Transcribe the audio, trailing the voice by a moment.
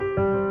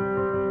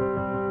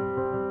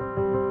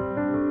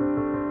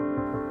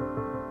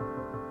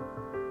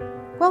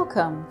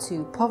Welcome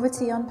to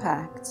Poverty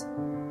Unpacked,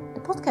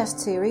 the podcast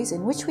series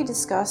in which we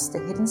discuss the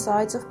hidden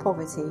sides of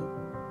poverty.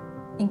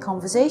 In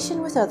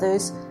conversation with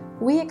others,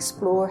 we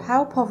explore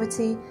how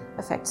poverty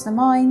affects the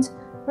mind,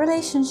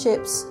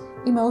 relationships,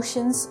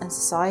 emotions, and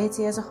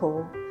society as a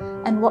whole,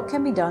 and what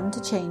can be done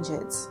to change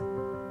it.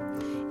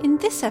 In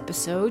this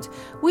episode,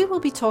 we will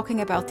be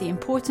talking about the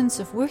importance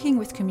of working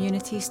with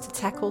communities to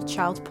tackle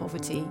child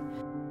poverty.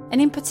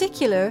 And in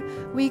particular,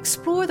 we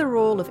explore the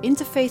role of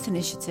interfaith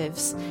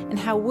initiatives and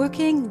how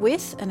working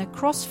with and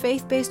across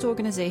faith-based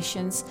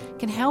organizations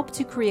can help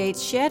to create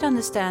shared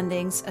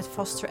understandings and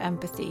foster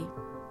empathy.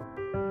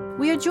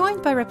 We are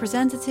joined by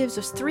representatives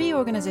of 3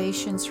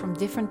 organizations from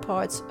different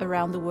parts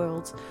around the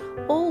world,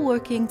 all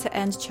working to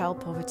end child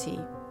poverty.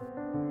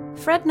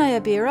 Fred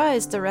Nyabira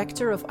is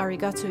director of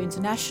Arigato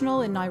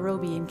International in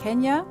Nairobi in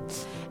Kenya,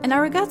 and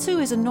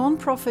Arigato is a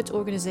non-profit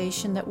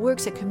organization that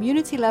works at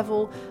community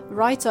level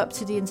right up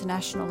to the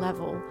international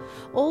level,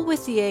 all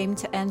with the aim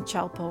to end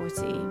child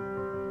poverty.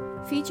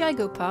 Vijay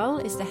Gopal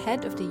is the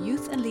head of the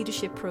Youth and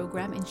Leadership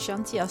Program in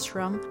Shanti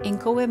Ashram in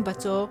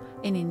Coimbatore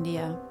in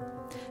India.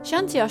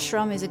 Shanti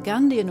Ashram is a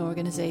Gandhian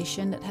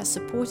organization that has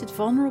supported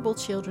vulnerable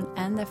children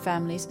and their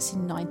families since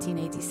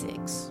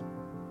 1986.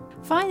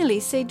 Finally,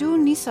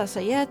 Seydoun Nisa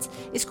Sayed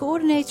is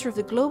coordinator of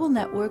the Global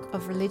Network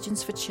of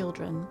Religions for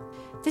Children.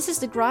 This is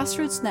the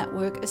grassroots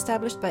network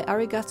established by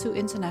Arigato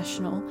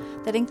International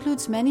that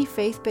includes many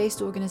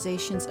faith-based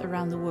organizations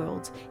around the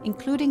world,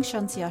 including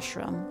Shanti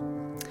Ashram.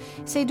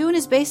 Seydoun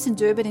is based in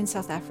Durban in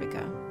South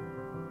Africa.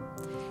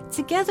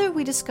 Together,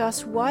 we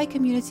discuss why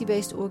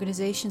community-based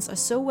organizations are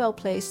so well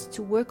placed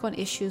to work on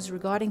issues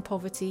regarding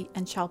poverty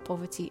and child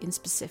poverty in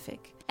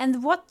specific,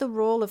 and what the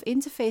role of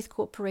interfaith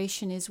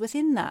cooperation is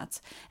within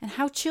that, and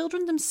how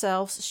children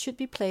themselves should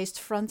be placed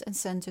front and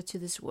center to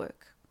this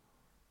work.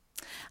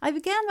 I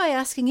began by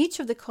asking each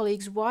of the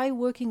colleagues why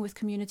working with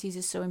communities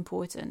is so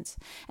important,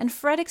 and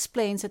Fred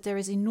explains that there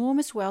is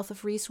enormous wealth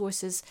of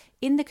resources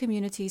in the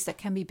communities that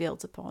can be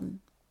built upon.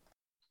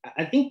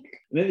 I think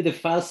maybe the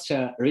first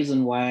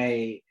reason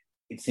why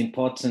it's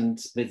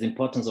important, the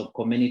importance of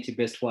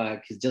community-based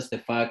work is just the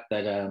fact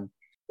that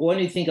when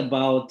you think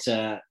about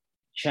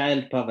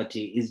child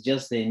poverty,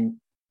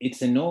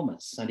 it's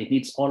enormous and it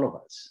needs all of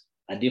us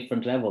at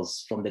different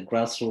levels, from the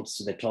grassroots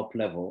to the top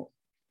level.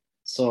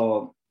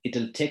 So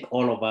it'll take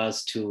all of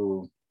us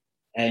to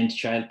end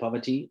child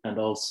poverty and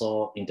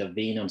also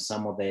intervene on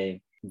some of the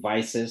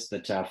vices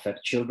that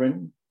affect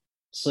children.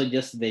 So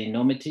just the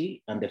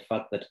enormity and the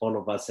fact that all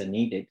of us are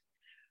needed.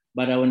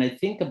 But when I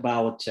think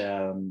about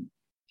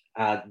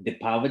the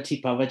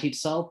poverty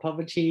itself,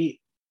 poverty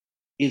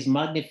is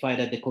magnified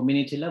at the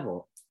community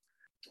level.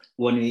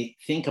 When we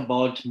think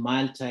about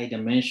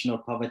multi-dimensional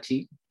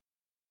poverty,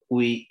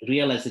 we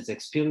realize it's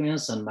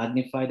experienced and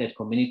magnified at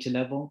community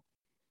level.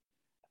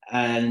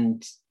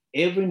 And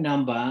every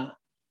number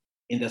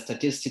in the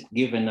statistic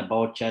given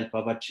about child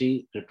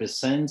poverty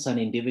represents an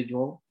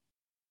individual.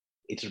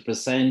 It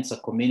represents a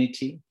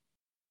community.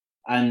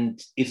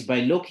 And it's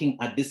by looking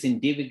at these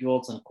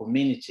individuals and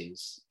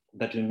communities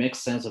that we make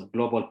sense of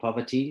global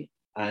poverty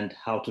and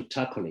how to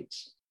tackle it.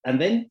 And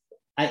then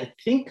I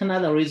think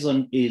another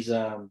reason is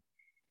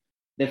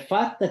the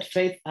fact that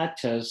faith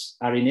actors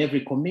are in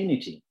every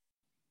community,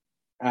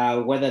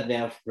 whether they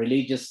are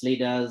religious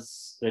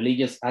leaders,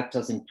 religious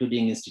actors,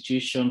 including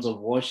institutions of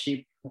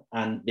worship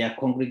and their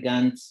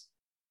congregants,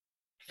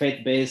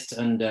 faith-based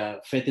and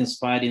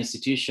faith-inspired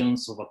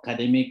institutions of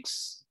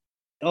academics.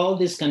 All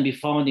this can be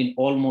found in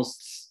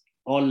almost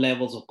all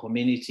levels of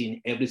community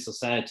in every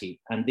society.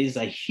 And these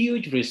are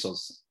huge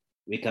resources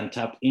we can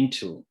tap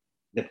into,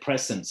 the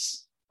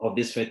presence of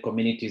these faith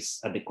communities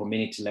at the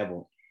community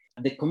level.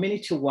 The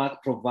community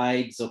work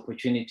provides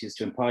opportunities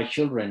to empower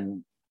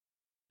children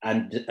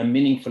and a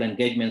meaningful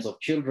engagement of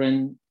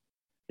children,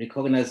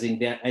 recognizing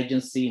their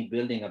agency in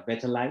building a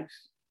better life.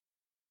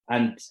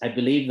 And I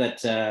believe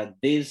that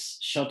this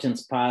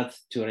shortens path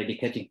to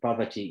eradicating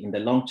poverty in the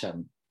long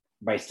term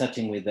by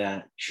starting with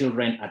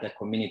children at a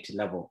community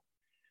level.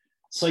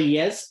 So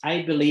yes,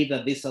 I believe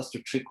that this has to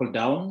trickle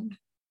down.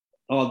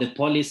 All the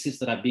policies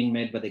that are being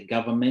made by the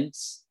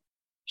governments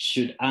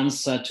should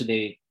answer to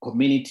the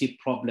community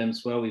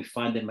problems where we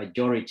find the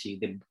majority.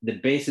 The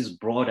base is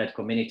broad at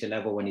community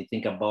level when you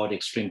think about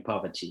extreme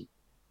poverty.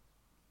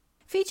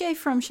 Vijay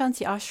from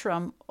Shanti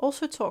Ashram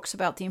also talks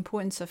about the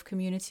importance of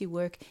community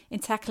work in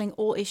tackling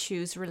all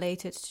issues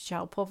related to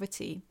child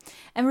poverty,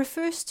 and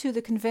refers to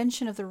the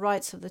Convention of the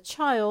Rights of the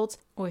Child,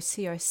 or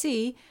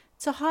CRC,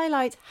 to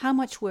highlight how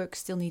much work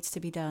still needs to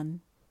be done.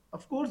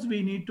 Of course,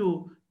 we need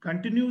to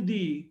continue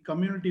the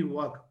community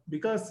work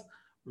because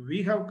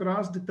we have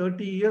crossed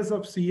 30 years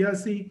of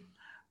CRC,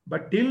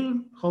 but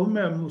till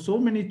so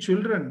many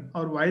children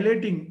are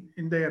violating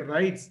in their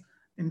rights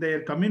in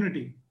their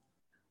community.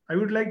 I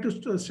would like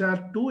to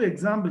share 2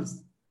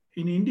 examples.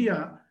 In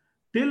India,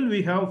 till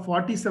we have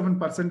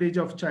 47%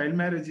 of child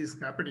marriage is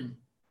happening.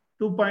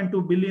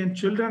 2.2 billion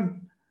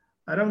children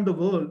around the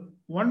world,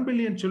 1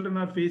 billion children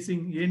are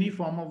facing any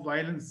form of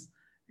violence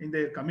in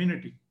their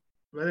community,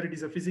 whether it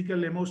is a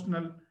physical,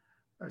 emotional,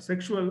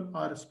 sexual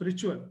or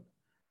spiritual.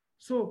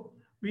 So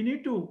we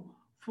need to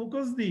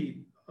focus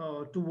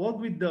to work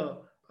with the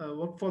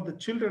work for the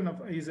children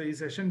is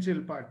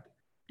essential part.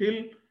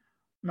 Till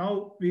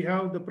now we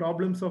have the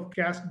problems of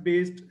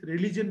caste-based,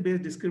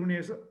 religion-based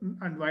discrimination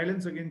and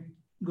violence against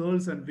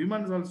girls and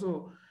women is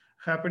also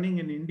happening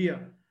in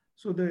India.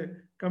 So the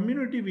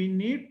community, we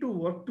need to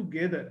work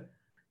together.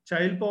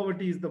 Child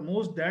poverty is the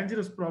most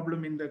dangerous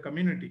problem in the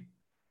community.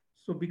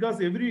 So because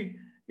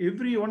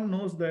everyone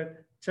knows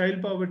that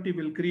child poverty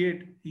will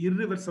create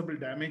irreversible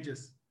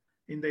damages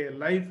in their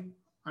life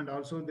and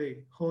also the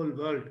whole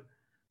world.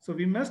 So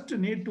we must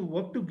need to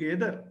work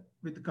together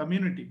with the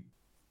community.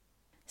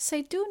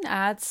 Seydoun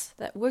adds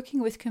that working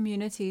with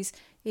communities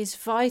is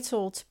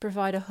vital to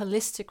provide a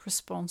holistic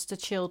response to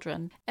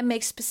children and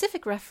makes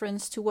specific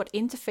reference to what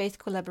interfaith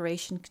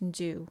collaboration can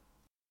do.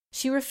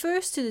 She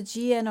refers to the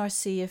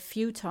GNRC a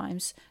few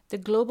times, the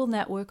Global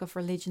Network of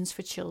Religions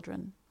for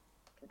Children.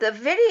 The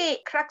very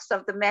crux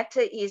of the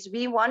matter is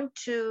we want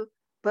to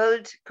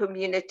build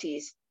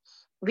communities.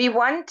 We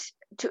want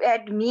to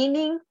add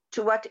meaning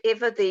to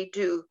whatever they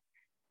do.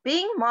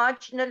 Being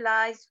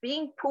marginalized,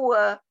 being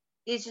poor,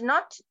 is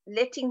not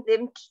letting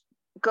them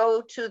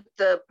go to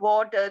the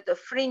border, the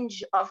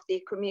fringe of their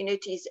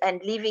communities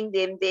and leaving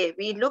them there.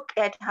 We look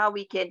at how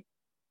we can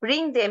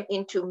bring them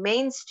into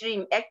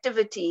mainstream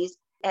activities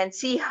and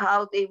see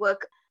how they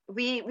work.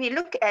 We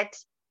look at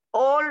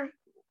all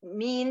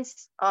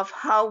means of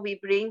how we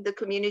bring the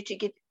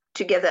community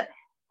together.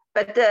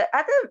 But the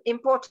other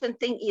important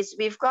thing is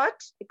we've got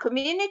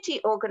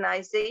community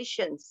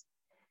organizations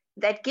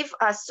that give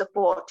us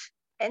support.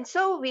 And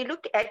so we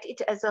look at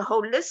it as a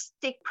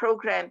holistic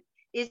program.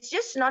 It's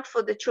just not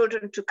for the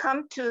children to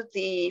come to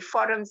the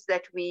forums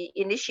that we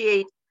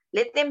initiate,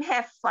 let them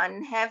have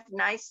fun, have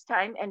nice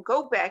time, and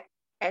go back.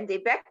 And they're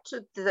back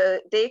to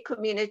their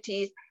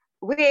communities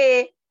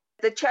where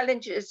the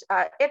challenges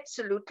are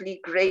absolutely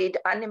great: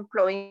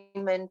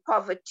 unemployment,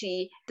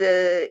 poverty,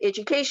 the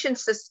education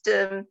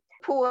system,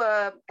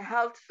 poor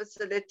health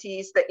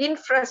facilities, the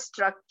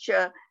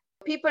infrastructure,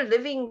 people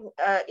living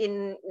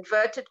in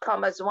inverted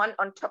commas, one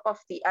on top of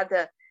the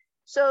other.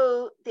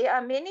 So there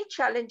are many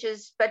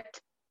challenges, but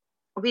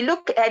we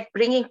look at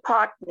bringing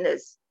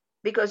partners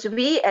because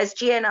we as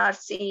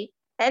GNRC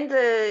and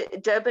the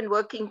Durban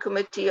Working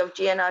Committee of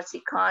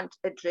GNRC can't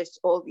address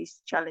all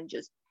these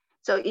challenges.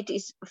 So it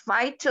is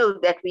vital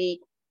that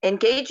we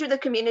engage with the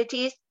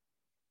communities.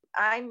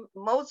 I'm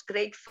most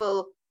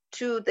grateful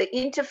to the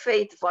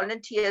interfaith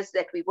volunteers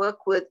that we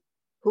work with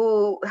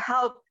who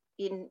help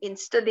in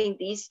instilling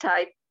these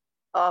type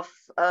of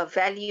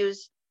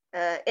values,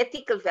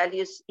 ethical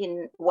values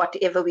in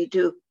whatever we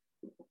do.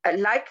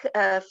 Like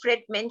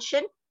Fred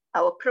mentioned,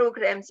 our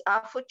programs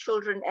are for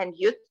children and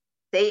youth.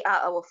 They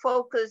are our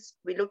focus.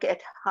 We look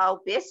at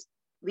how best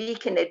we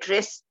can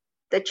address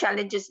the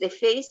challenges they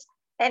face.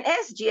 And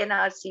as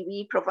GNRC,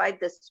 we provide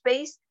the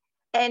space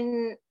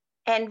and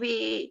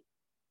we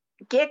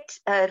get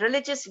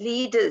religious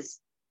leaders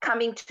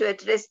coming to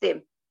address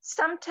them.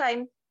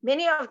 Sometimes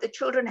many of the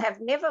children have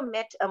never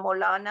met a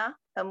Maulana,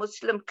 a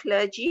Muslim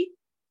clergy.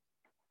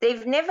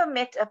 They've never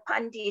met a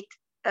Pandit,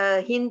 a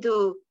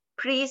Hindu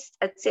priest,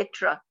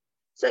 etc.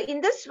 So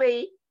in this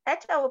way,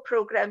 at our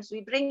programs,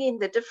 we bring in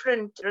the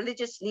different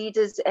religious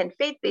leaders and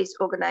faith-based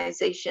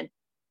organizations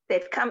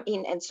that come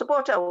in and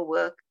support our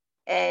work.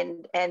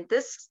 And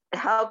this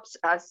helps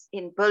us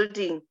in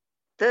building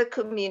the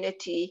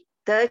community,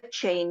 the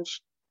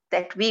change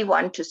that we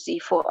want to see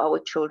for our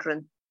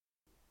children.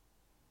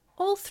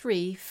 All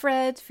three,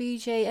 Fred,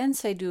 Vijay and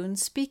Seydoun,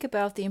 speak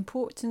about the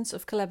importance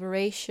of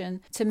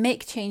collaboration to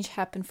make change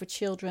happen for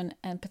children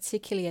and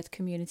particularly at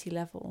community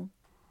level.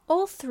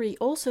 All three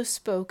also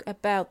spoke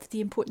about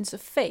the importance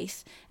of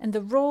faith and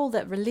the role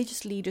that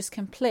religious leaders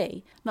can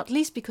play, not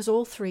least because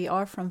all three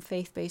are from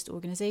faith-based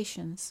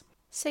organizations.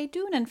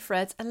 Seydoun and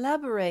Fred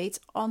elaborate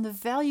on the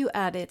value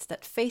added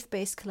that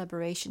faith-based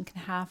collaboration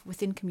can have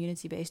within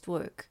community-based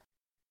work.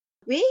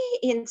 We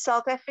in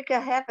South Africa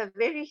have a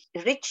very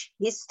rich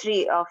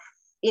history of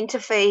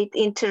interfaith,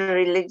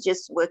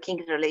 interreligious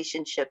working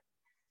relationship.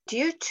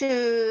 Due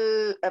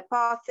to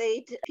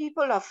apartheid,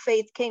 people of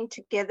faith came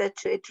together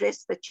to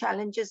address the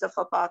challenges of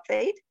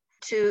apartheid.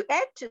 To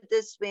add to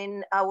this,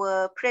 when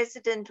our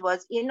president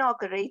was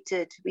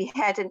inaugurated, we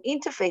had an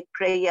interfaith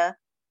prayer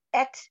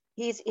at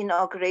his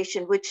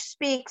inauguration, which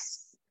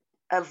speaks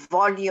a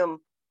volume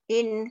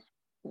in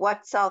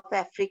what South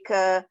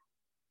Africa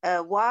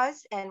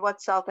was and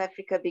what South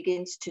Africa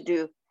begins to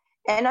do.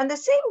 And on the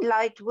same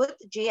light with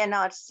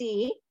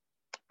GNRC,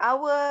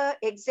 our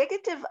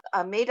executive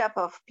are made up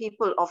of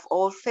people of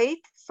all faith,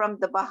 from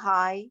the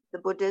Baha'i, the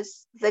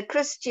Buddhist, the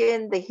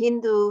Christian, the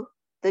Hindu,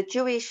 the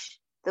Jewish,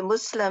 the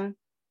Muslim,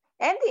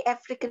 and the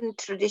African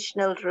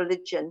traditional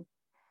religion.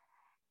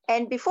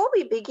 And before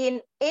we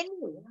begin any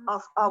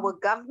of our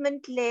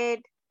government-led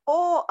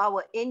or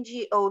our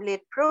NGO-led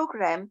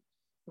program,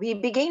 we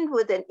begin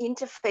with an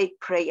interfaith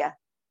prayer.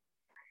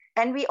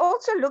 And we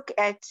also look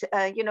at,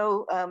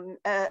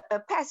 a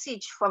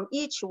passage from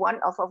each one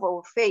of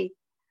our faith,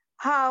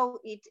 how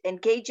it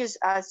engages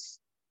us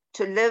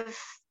to live,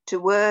 to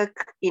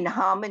work in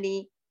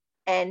harmony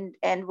and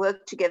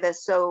work together.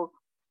 So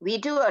we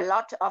do a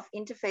lot of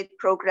interfaith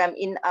program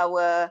in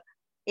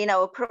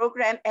our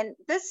program, and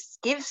this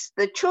gives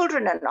the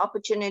children an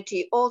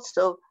opportunity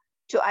also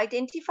to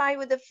identify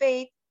with the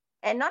faith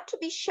and not to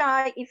be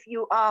shy if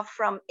you are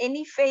from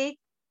any faith,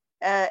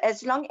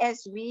 as long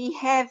as we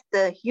have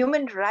the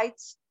human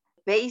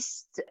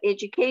rights-based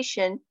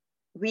education,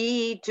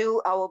 we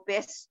do our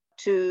best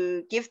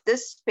to give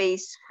this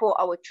space for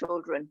our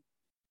children.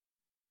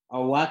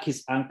 Our work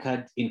is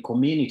anchored in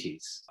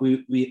communities.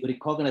 We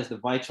recognize the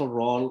vital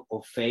role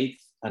of faith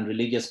and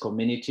religious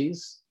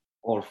communities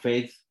or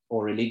faith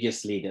or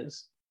religious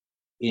leaders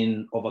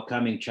in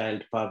overcoming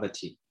child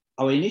poverty.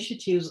 Our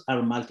initiatives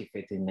are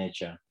multi-faith in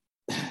nature.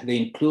 They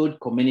include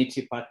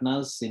community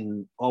partners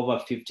in over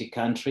 50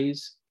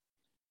 countries.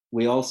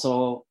 We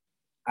also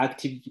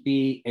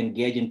actively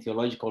engage in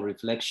theological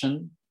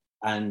reflection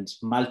and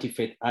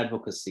multi-faith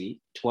advocacy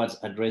towards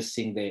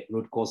addressing the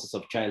root causes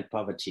of child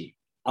poverty.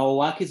 Our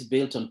work is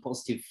built on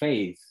positive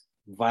faith,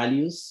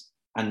 values,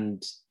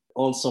 and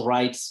also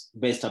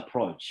rights-based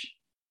approach.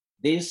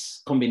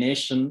 This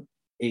combination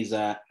is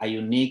a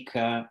unique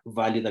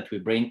value that we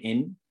bring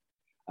in,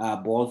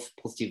 both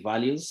positive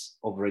values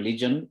of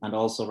religion and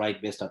also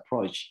right-based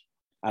approach,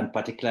 and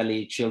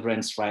particularly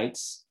children's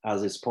rights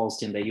as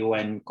exposed in the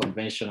UN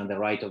Convention on the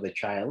Right of the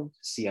Child,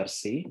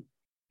 CRC,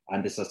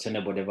 and the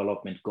Sustainable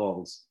Development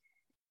Goals.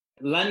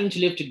 Learning to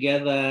live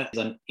together is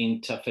an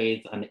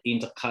interfaith and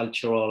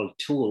intercultural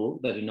tool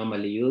that we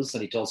normally use,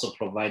 and it also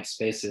provides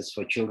spaces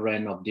for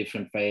children of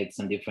different faiths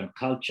and different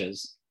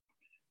cultures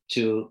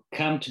to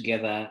come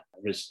together,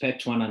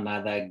 respect one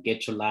another,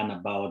 get to learn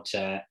about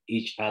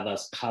each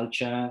other's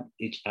culture,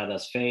 each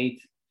other's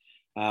faith,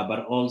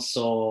 but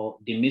also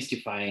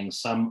demystifying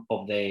some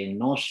of the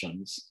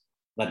notions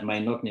that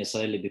might not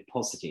necessarily be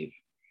positive,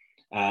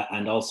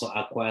 and also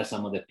acquire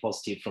some of the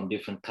positive from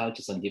different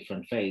cultures and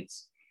different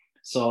faiths.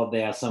 So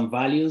there are some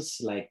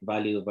values like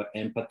value of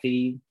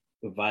empathy,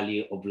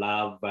 value of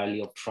love,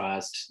 value of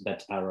trust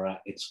that are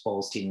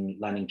exposed in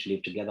learning to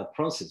live together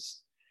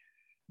process.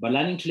 But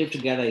learning to live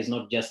together is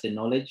not just the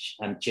knowledge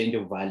and change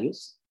of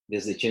values.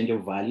 There's the change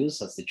of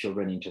values as the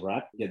children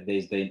interact.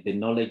 There's the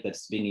knowledge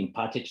that's being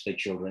imparted to the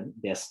children,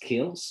 their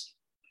skills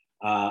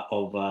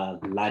of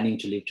learning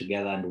to live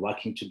together and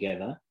working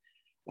together.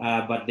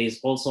 But there's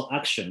also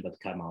action that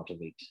come out of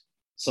it.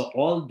 So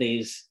all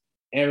these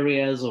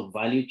areas of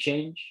value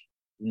change,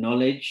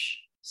 knowledge,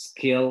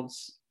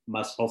 skills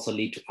must also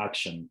lead to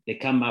action. They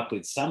come up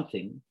with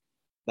something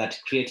that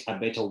creates a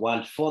better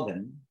world for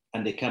them,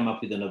 and they come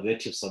up with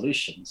innovative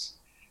solutions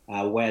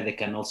where they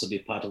can also be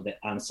part of the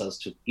answers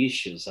to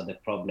issues and the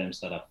problems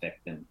that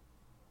affect them.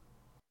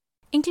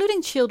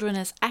 Including children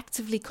as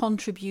actively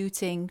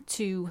contributing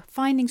to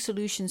finding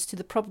solutions to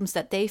the problems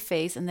that they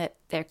face and that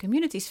their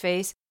communities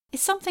face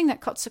is something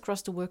that cuts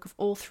across the work of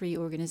all three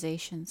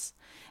organizations.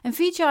 And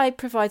Vijay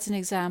provides an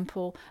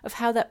example of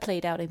how that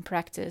played out in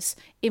practice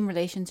in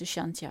relation to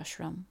Shanti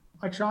Ashram.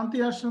 At Shanti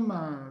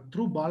Ashram,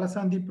 through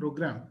Balasandhi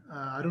program,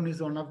 Arun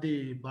is one of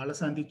the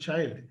Balasandhi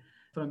child.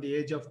 From the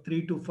age of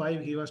 3 to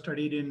 5, he was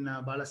studied in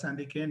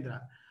Balasandhi Kendra.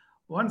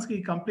 Once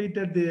he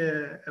completed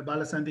the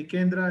Balasandhi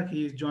Kendra,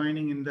 he is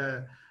joining in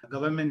the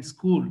government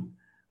school.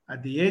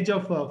 At the age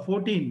of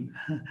 14,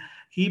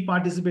 he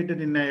participated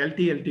in a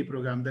LTLT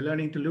program, the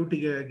Learning to Live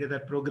Together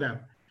program.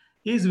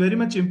 He is very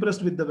much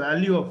impressed with the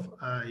value of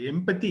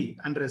empathy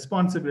and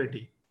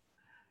responsibility.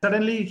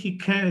 Suddenly, he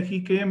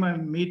came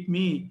and meet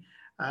me.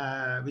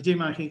 Vijay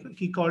Mama,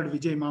 he called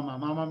Vijay Mama.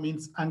 Mama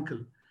means uncle.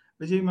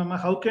 Vijay Mama,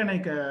 how can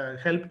I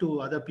help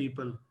to other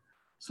people?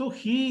 So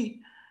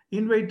he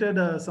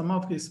invited some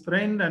of his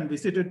friends and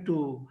visited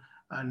to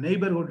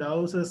neighborhood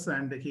houses,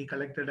 and he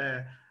collected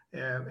a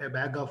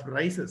bag of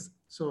rices.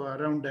 So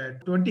around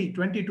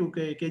 22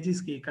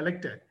 kgs he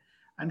collected,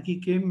 and he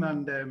came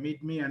and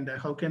meet me and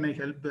how can I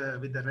help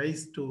with the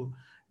rice to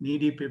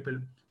needy people.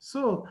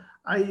 So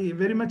I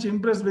very much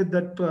impressed with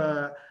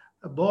that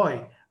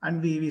boy,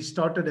 and we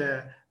started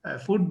a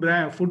food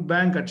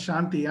bank at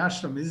Shanti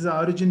Ashram. This is the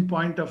origin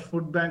point of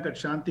food bank at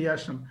Shanti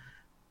Ashram.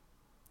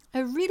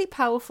 A really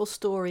powerful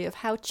story of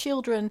how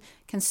children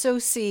can sow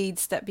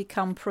seeds that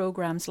become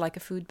programs like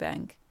a food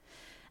bank.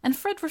 And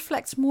Fred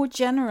reflects more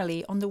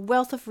generally on the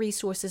wealth of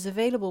resources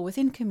available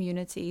within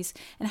communities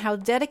and how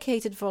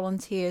dedicated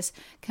volunteers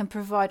can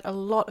provide a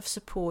lot of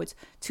support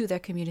to their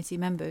community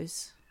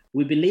members.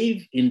 We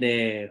believe in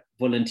the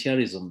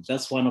volunteerism.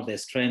 That's one of the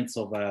strengths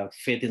of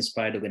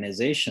faith-inspired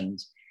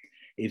organizations.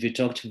 If you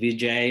talk to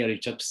Vijay or you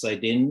talk to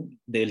Saidin,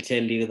 they'll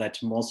tell you that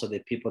most of the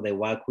people they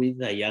work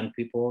with are young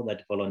people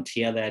that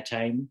volunteer their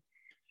time,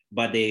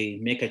 but they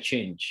make a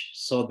change.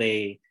 So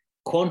they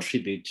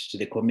contribute to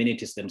the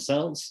communities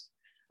themselves.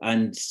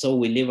 And so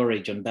we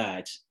leverage on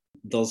that,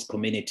 those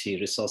community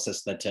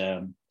resources that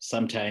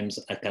sometimes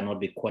cannot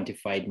be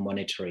quantified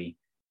monetarily,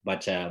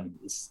 but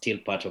it's still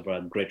part of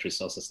our great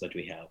resources that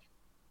we have.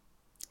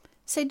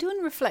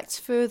 Saidun reflects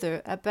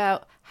further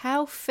about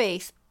how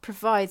faith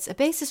provides a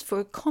basis for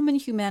a common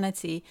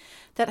humanity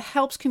that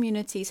helps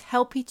communities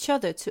help each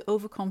other to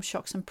overcome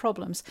shocks and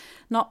problems,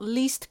 not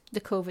least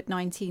the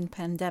COVID-19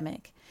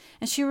 pandemic.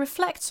 And she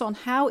reflects on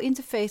how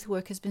interfaith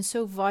work has been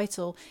so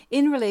vital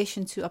in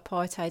relation to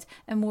apartheid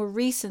and more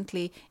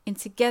recently in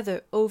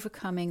together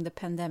overcoming the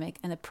pandemic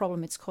and the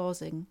problem it's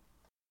causing.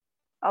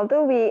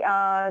 Although we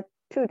are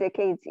 2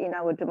 decades in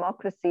our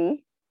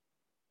democracy,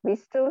 we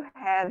still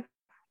have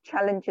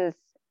challenges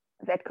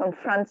that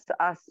confronts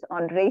us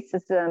on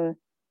racism.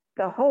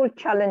 The whole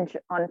challenge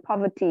on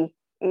poverty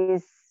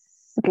is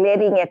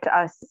glaring at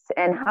us,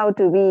 and how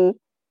do we,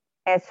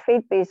 as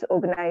faith-based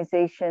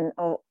organization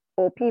or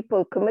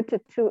people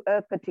committed to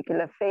a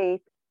particular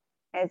faith,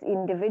 as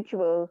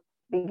individuals,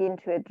 begin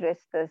to address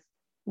this?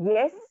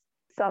 Yes,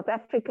 South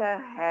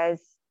Africa has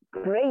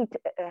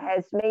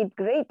made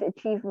great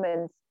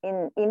achievements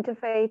in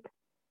interfaith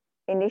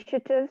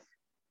initiatives.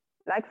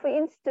 Like, for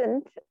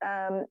instance,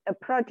 a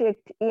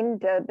project in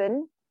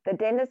Durban, the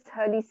Dennis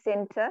Hurley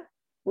Center,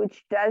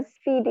 which does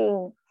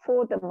feeding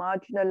for the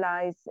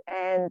marginalized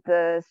and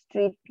the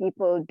street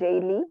people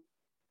daily,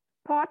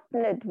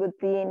 partnered with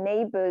the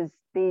neighbors,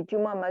 the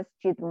Juma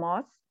Masjid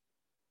Mosque.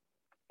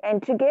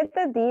 And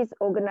together, these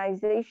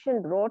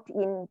organizations brought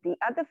in the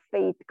other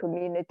faith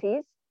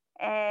communities,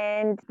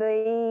 and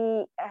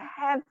they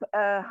have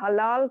a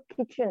halal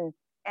kitchen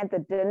at the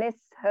Dennis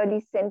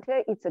Hurley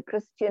Center. It's a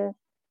Christian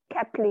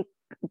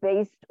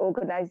Catholic-based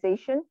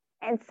organization.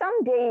 And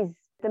some days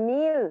the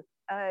meal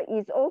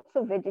is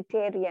also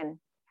vegetarian,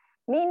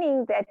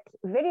 meaning that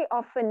very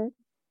often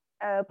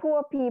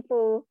poor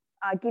people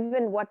are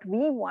given what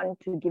we want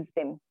to give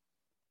them.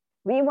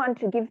 We want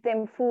to give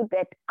them food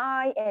that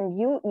I and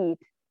you eat,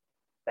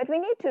 but we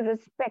need to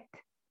respect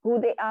who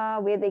they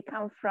are, where they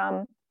come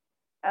from,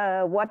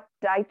 what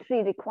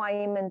dietary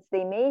requirements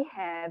they may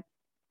have.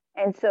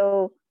 And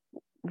so,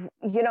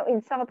 you know,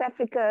 in South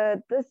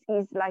Africa, this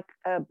is like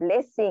a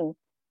blessing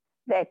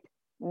that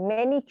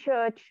many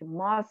church,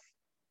 mosques,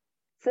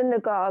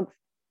 synagogues,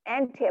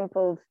 and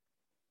temples,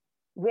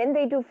 when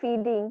they do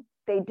feeding,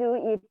 they do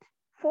it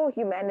for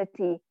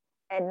humanity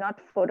and not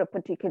for a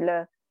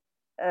particular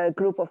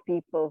group of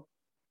people.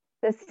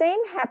 The same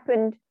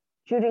happened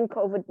during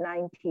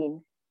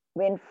COVID-19.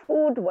 When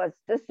food was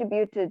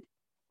distributed,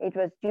 it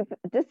was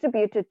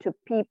distributed to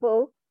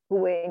people who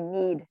were in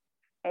need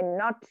and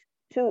not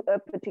to a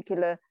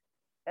particular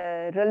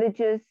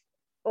religious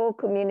or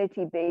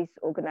community-based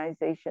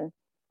organization.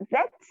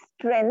 That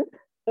strength,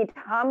 it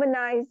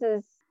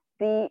harmonizes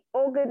the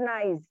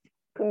organized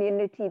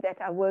community that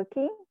are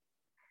working.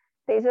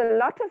 There's a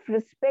lot of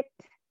respect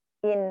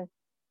in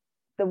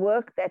the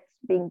work that's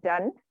being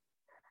done.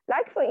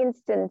 Like, for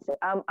instance,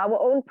 our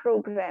own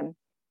program.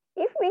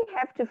 If we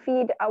have to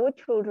feed our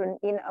children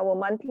in our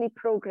monthly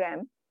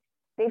program,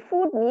 their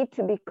food need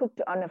to be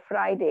cooked on a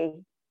Friday.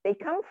 They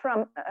come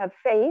from a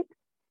faith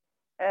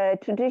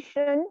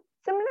tradition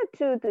similar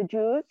to the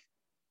Jews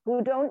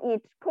who don't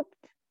eat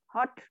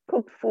hot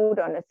cooked food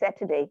on a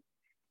Saturday.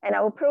 And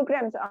our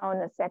programs are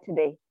on a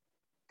Saturday.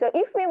 So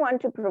if we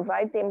want to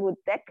provide them with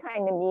that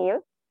kind of meal,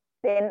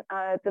 then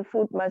the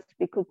food must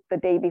be cooked the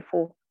day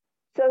before.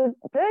 So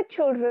the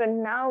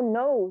children now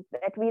know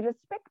that we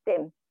respect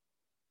them.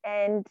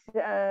 And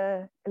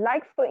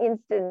like, for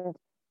instance,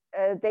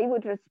 they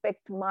would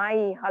respect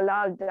my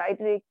halal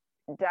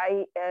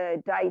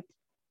diet.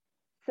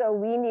 So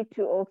we need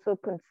to also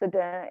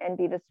consider and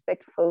be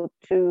respectful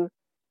to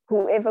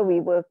whoever we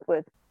work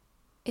with.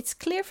 It's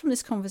clear from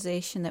this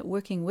conversation that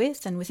working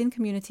with and within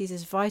communities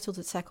is vital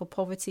to tackle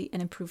poverty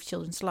and improve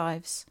children's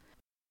lives.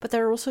 But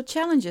there are also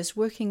challenges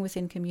working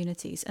within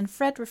communities, and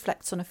Fred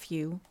reflects on a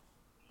few.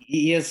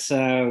 Yes,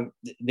 there are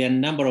a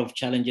number of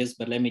challenges,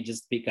 but let me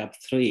just pick up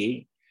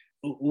 3.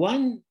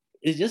 One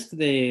is just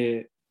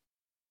the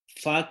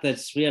fact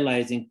that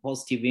realizing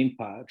positive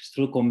impact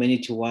through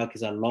community work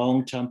is a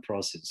long-term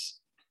process.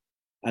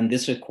 And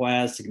this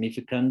requires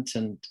significant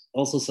and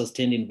also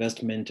sustained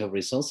investment of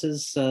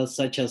resources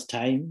such as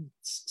time,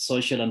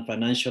 social and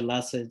financial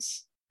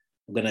assets,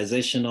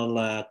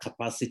 organizational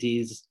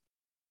capacities,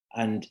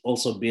 and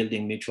also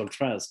building mutual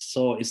trust.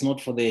 So it's not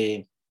for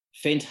the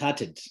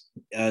faint-hearted,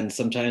 and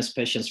sometimes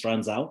patience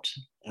runs out,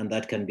 and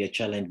that can be a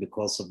challenge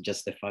because of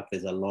just the fact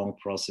there's a long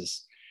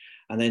process.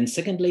 And then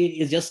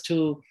secondly, is just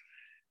to,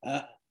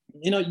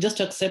 just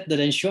to accept that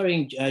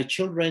ensuring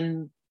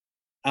children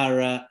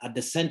are at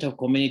the center of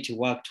community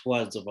work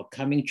towards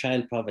overcoming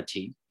child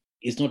poverty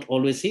is not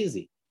always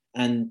easy.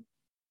 And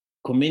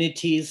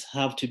communities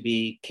have to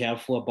be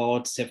careful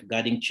about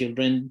safeguarding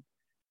children.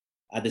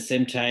 At the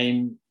same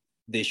time,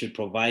 they should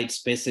provide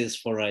spaces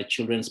for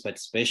children's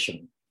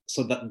participation.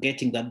 So that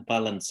getting that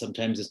balance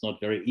sometimes is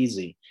not very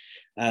easy.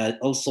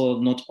 Also,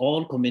 not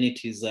all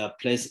communities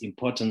place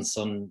importance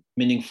on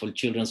meaningful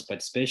children's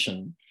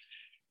participation,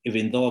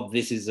 even though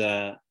this is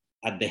at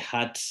the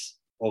heart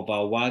of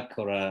our work,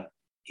 or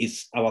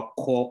is our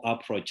core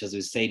approach, as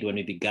we said when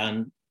we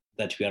began,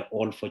 that we are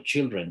all for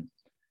children.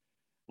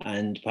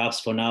 And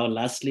perhaps for now,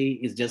 lastly,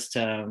 is just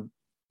the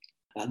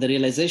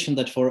realization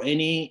that for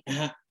any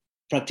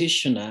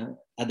practitioner,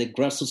 at the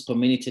grassroots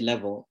community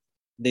level,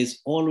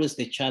 there's always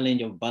the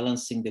challenge of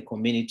balancing the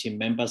community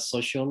members'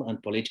 social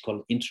and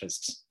political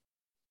interests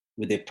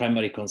with the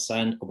primary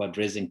concern of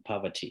addressing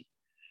poverty.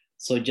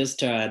 So just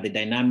the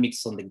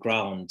dynamics on the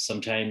ground,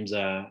 sometimes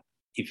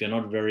if you're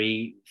not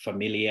very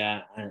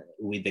familiar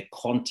with the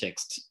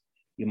context,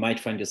 you might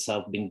find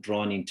yourself being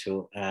drawn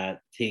into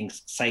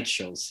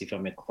sideshows, if I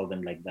may call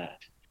them like that.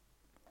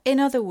 In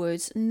other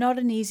words, not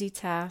an easy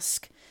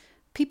task.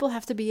 People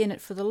have to be in it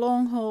for the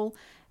long haul,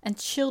 and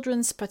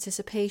children's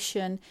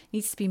participation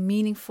needs to be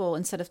meaningful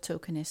instead of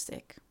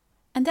tokenistic.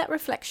 And that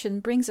reflection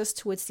brings us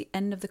towards the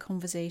end of the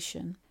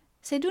conversation.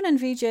 Seidun and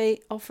Vijay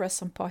offer us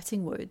some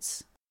parting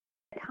words.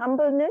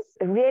 Humbleness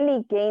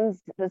really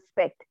gains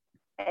respect.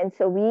 And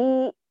so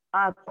we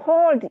are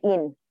called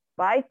in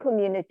by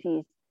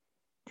communities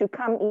to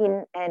come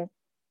in and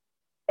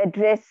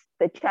address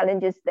the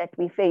challenges that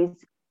we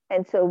face.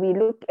 And so we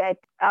look at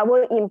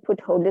our input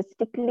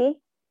holistically.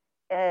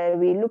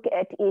 We look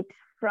at it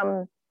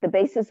from the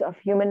basis of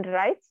human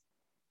rights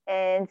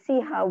and see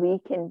how we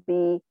can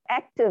be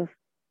active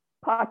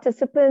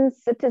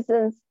participants,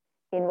 citizens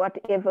in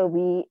whatever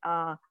we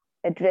are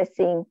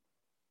addressing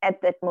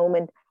at that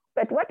moment.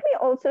 But what we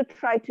also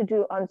try to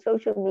do on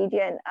social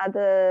media and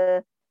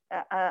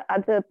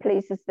other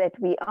places that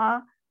we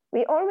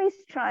always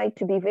try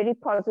to be very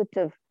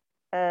positive.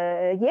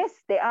 Yes,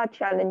 there are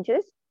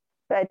challenges,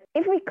 but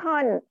if we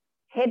can't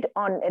head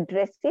on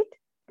address it,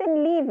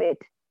 then leave it.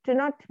 Do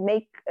not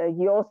make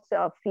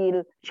yourself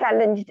feel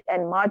challenged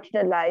and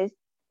marginalized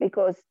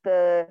because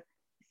the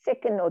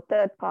second or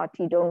third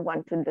party don't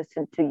want to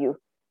listen to you.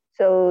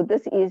 So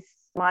this is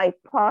my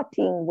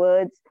parting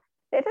words.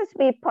 Let us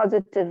be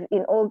positive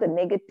in all the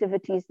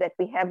negativities that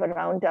we have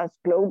around us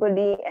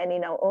globally and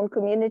in our own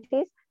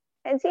communities,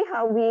 and see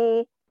how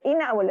we,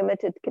 in our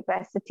limited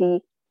capacity,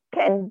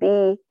 can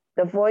be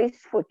the voice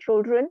for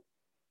children,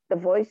 the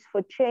voice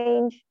for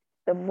change,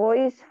 the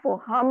voice for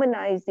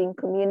harmonizing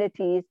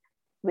communities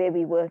where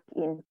we work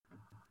in.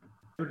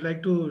 I would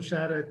like to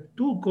share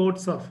two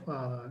quotes of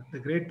the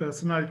great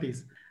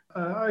personalities.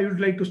 I would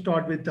like to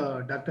start with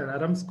Dr.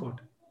 Aram's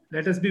quote.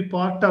 Let us be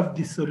part of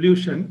the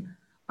solution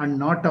and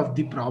not of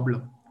the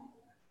problem.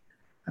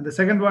 And the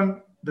second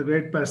one, the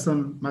great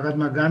person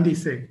Mahatma Gandhi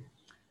said,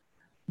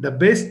 the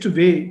best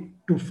way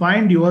to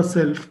find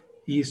yourself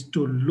is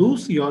to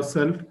lose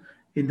yourself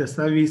in the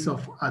service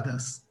of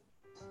others.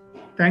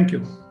 Thank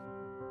you.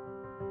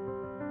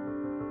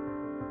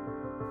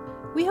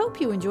 We hope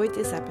you enjoyed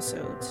this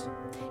episode.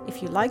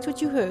 If you liked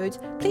what you heard,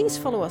 please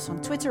follow us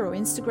on Twitter or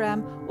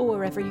Instagram or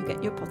wherever you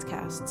get your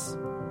podcasts.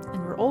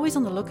 And we're always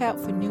on the lookout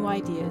for new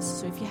ideas,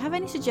 so if you have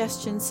any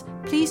suggestions,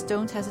 please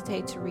don't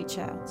hesitate to reach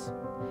out.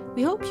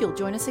 We hope you'll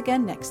join us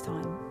again next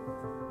time.